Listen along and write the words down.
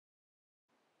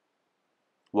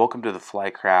Welcome to the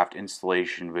Flycraft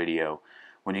installation video.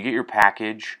 When you get your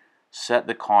package, set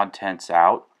the contents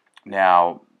out.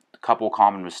 Now, a couple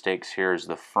common mistakes here is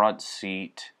the front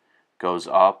seat goes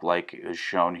up like is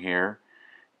shown here,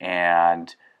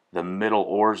 and the middle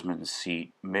oarsman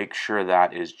seat, make sure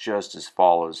that is just as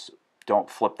follows. Don't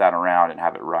flip that around and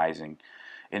have it rising.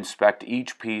 Inspect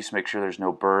each piece, make sure there's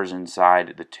no burrs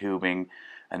inside the tubing,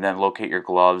 and then locate your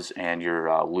gloves and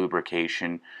your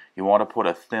lubrication. You want to put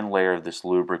a thin layer of this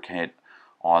lubricant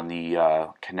on the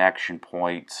connection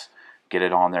points. Get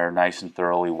it on there nice and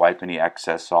thoroughly, wipe any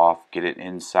excess off, get it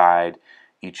inside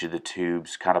each of the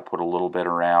tubes, kind of put a little bit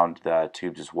around the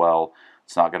tubes as well.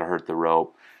 It's not going to hurt the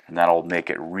rope, and that'll make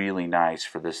it really nice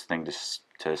for this thing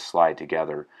to slide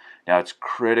together. Now it's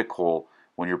critical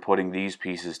when you're putting these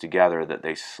pieces together that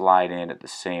they slide in at the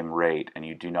same rate and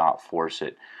you do not force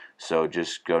it. So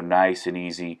just go nice and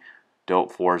easy,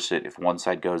 don't force it. If one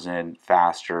side goes in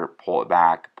faster, pull it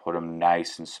back, put them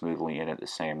nice and smoothly in at the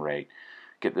same rate.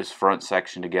 Get this front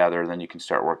section together, then you can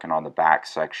start working on the back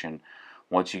section.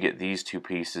 Once you get these two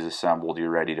pieces assembled, you're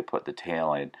ready to put the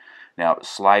tail in. Now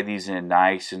slide these in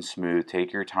nice and smooth,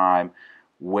 take your time,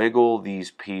 wiggle these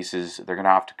pieces. They're going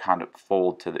to have to kind of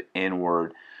fold to the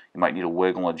inward. You might need to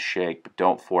wiggle and shake, but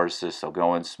don't force this. They'll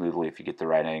go in smoothly if you get the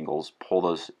right angles. Pull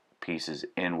those pieces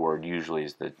inward usually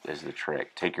is the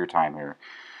trick. Take your time here.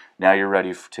 Now you're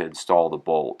ready to install the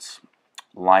bolts.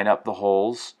 Line up the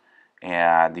holes,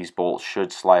 and these bolts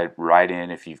should slide right in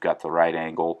if you've got the right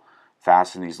angle.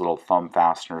 Fasten these little thumb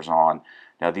fasteners on.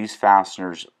 Now these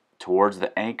fasteners towards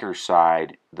the anchor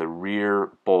side, the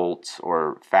rear bolts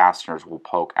or fasteners will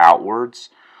poke outwards.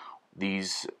 The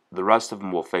rest of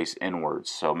them will face inwards,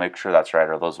 so make sure that's right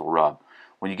or those will rub.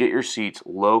 When you get your seats,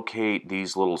 locate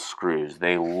these little screws.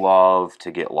 They love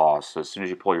to get lost, so as soon as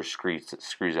you pull your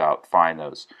screws out, find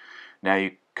those. Now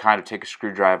you kind of take a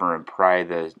screwdriver and pry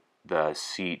the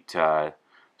seat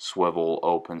swivel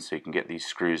open so you can get these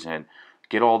screws in.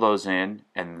 Get all those in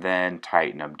and then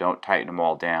tighten them. Don't tighten them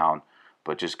all down,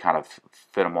 but just kind of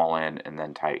fit them all in and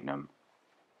then tighten them.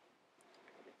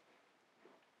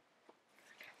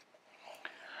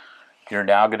 You're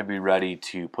now going to be ready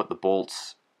to put the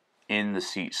bolts in the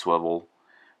seat swivel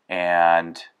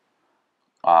and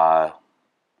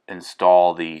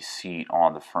install the seat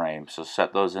on the frame. So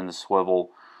set those in the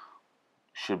swivel.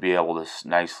 Should be able to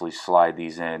nicely slide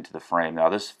these into the frame. Now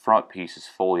this front piece is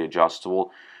fully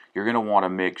adjustable. You're going to want to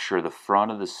make sure the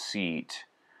front of the seat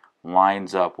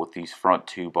lines up with these front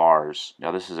two bars.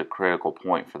 Now this is a critical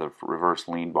point for the reverse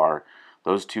lean bar.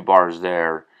 Those two bars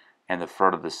there and the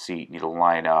front of the seat need to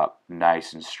line up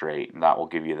nice and straight, and that will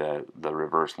give you the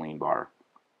reverse lean bar.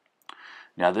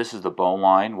 Now this is the bone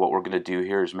line. What we're going to do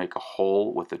here is make a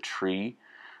hole with a tree,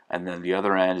 and then the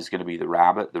other end is going to be the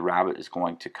rabbit. The rabbit is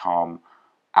going to come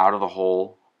out of the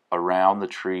hole, around the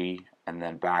tree, and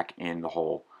then back in the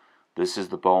hole. This is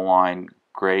the bone line.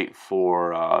 Great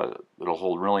for, it'll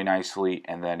hold really nicely,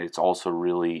 and then it's also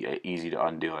really easy to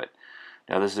undo it.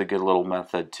 Now this is a good little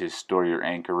method to store your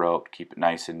anchor rope, keep it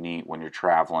nice and neat when you're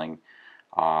traveling,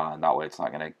 and that way it's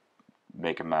not going to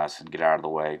make a mess and get out of the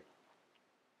way.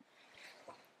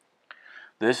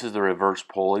 This is the reverse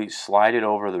pulley. Slide it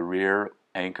over the rear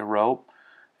anchor rope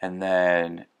and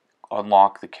then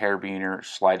unlock the carabiner,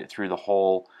 slide it through the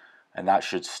hole, and that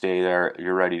should stay there.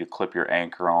 You're ready to clip your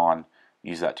anchor on.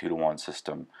 Use that 2-to-1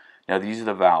 system. Now these are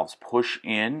the valves. Push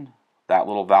in that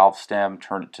little valve stem,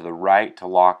 turn it to the right to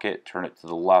lock it, turn it to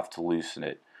the left to loosen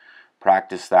it.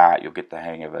 Practice that, you'll get the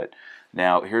hang of it.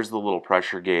 Now here's the little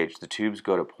pressure gauge. The tubes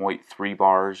go to 0.3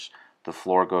 bars, the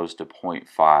floor goes to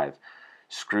 0.5.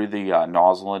 Screw the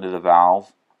nozzle into the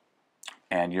valve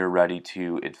and you're ready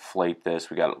to inflate this.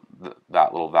 We got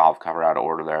that little valve cover out of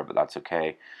order there, but that's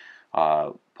okay.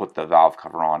 Put the valve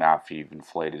cover on after you've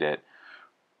inflated it.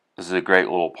 This is a great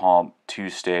little pump,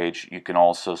 2-stage. You can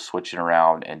also switch it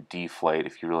around and deflate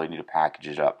if you really need to package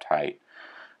it up tight.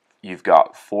 You've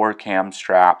got 4 cam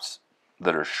straps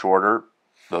that are shorter.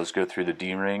 Those go through the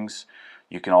D-rings.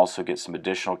 You can also get some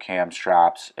additional cam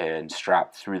straps and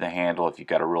strap through the handle if you've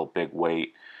got a real big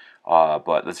weight,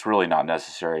 but that's really not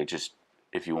necessary, just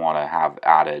if you want to have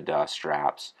added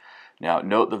straps. Now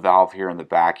note the valve here in the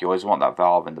back. You always want that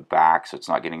valve in the back so it's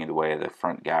not getting in the way of the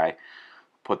front guy.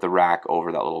 Put the rack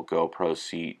over that little GoPro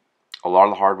seat. A lot of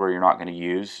the hardware you're not going to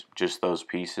use, just those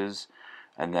pieces,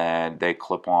 and then they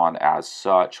clip on as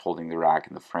such, holding the rack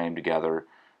and the frame together.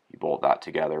 You bolt that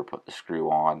together, put the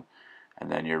screw on,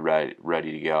 and then you're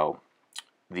ready to go.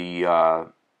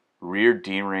 The rear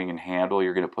D-ring and handle,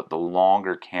 you're going to put the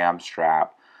longer cam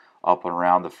strap up and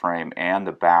around the frame and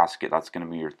the basket. That's going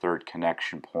to be your third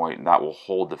connection point, and that will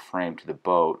hold the frame to the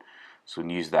boat So when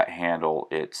you use that handle,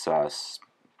 it's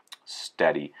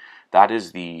steady. That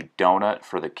is the donut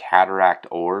for the cataract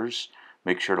oars.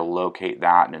 Make sure to locate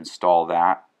that and install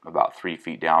that about 3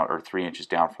 feet down or 3 inches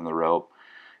down from the rope.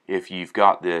 If you've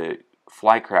got the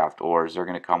Flycraft oars, they're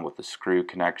going to come with a screw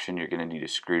connection. You're going to need a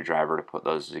screwdriver to put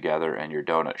those together, and your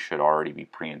donut should already be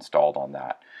pre-installed on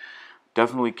that.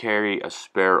 Definitely carry a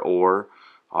spare oar.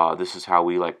 This is how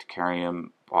we like to carry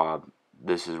them.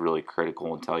 This is really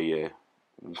critical until you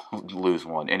lose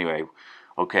one. Anyway,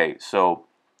 okay, so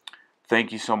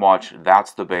thank you so much.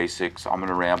 That's the basics. I'm going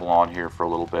to ramble on here for a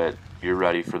little bit. You're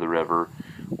ready for the river.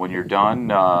 When you're done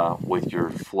with your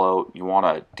float, you want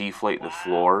to deflate the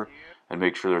floor and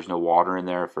make sure there's no water in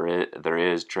there. If there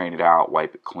is, drain it out,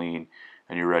 wipe it clean,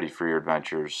 and you're ready for your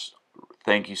adventures.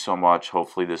 Thank you so much.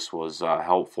 Hopefully this was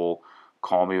helpful.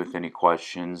 Call me with any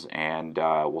questions, and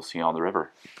we'll see you on the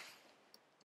river.